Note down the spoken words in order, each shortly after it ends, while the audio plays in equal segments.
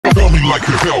coming like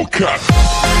a Hellcat.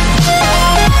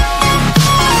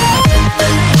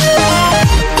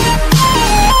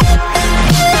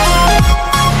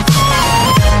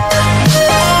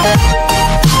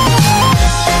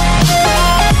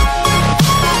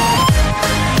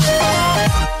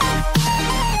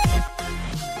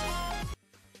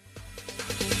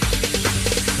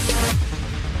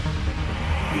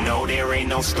 No, there ain't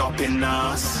no stopping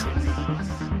us.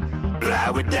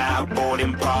 Fly without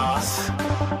boarding pass.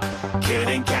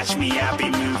 Couldn't catch me, I'll be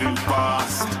moving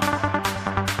fast.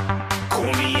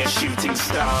 Call me a shooting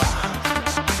star.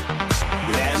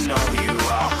 Let 'em know who you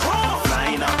are.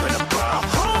 Flying up in a bar.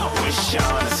 Wish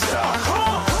on a star.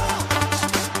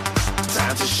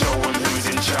 Time to show 'em who's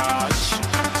in charge.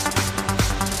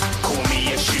 Call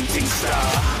me a shooting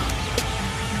star.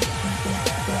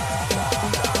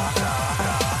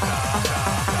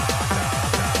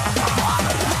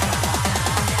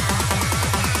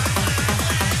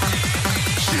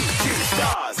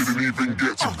 Didn't even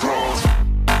get to cross.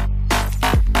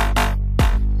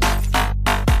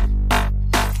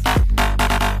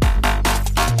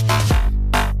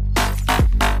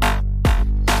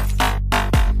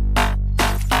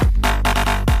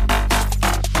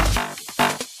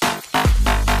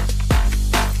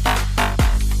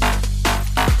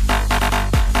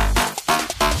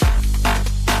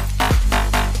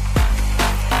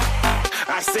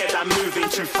 I said I'm moving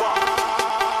too far.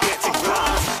 Get to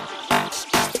glass.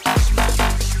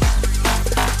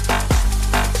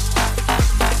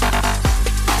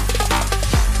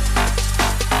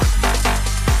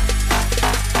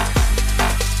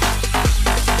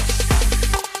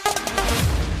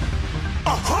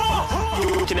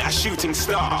 Looking at a shooting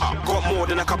star. Got more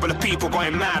than a couple of people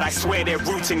going mad. I swear they're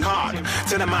rooting hard.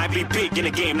 Tell them I'd be big in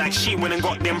the game like she went and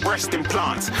got them breast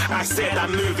implants. I said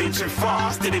I'm moving too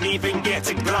fast, didn't even get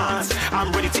to glance.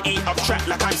 I'm ready to eat up track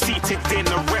like I'm seated in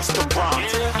a restaurant.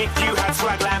 If you had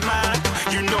swag like mine,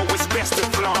 you know it's best to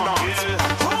flaunt.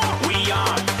 We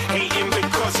aren't hating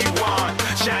because you aren't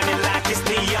shining like it's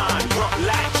neon, rock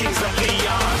like kings of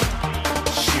Leon.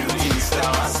 Shooting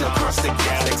stars across the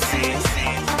galaxy.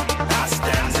 I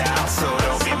stand out, so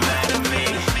don't be mad at me.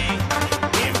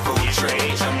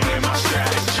 Infiltrate, I'm with my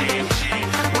strategy.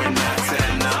 When I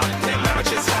turn up, then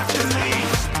amateurs have to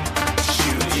leave.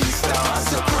 Shooting stars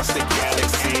across the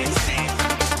galaxy.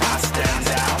 I stand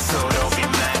out, so don't be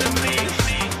mad at me.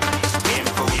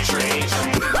 Infiltrate, I'm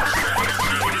with my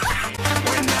strategy.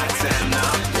 When I turn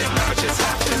up, then amateurs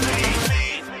have to leave.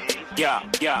 Yeah,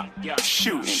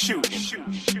 shoot. Yeah, shoot.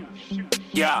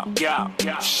 Yeah,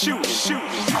 shooting.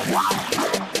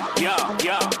 Yeah,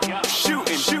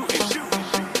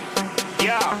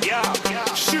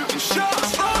 shooting shots.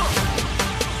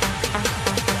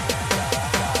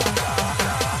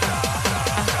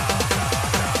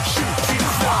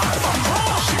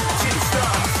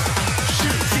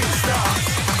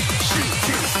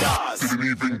 Shooting stars. Didn't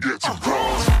even get to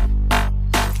cross.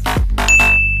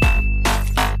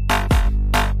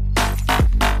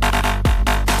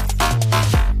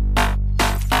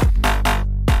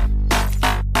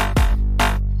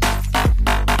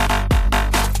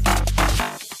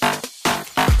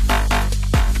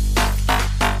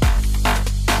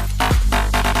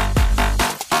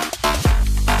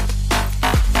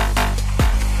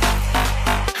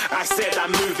 I said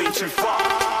I'm moving too far.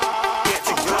 Get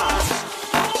to glass.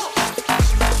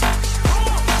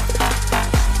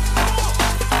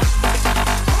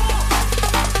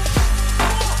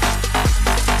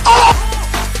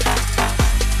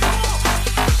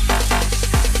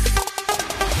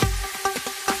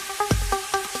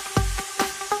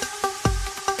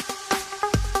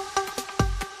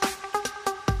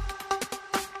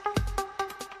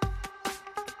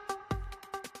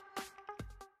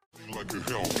 Like a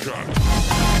Hellcat.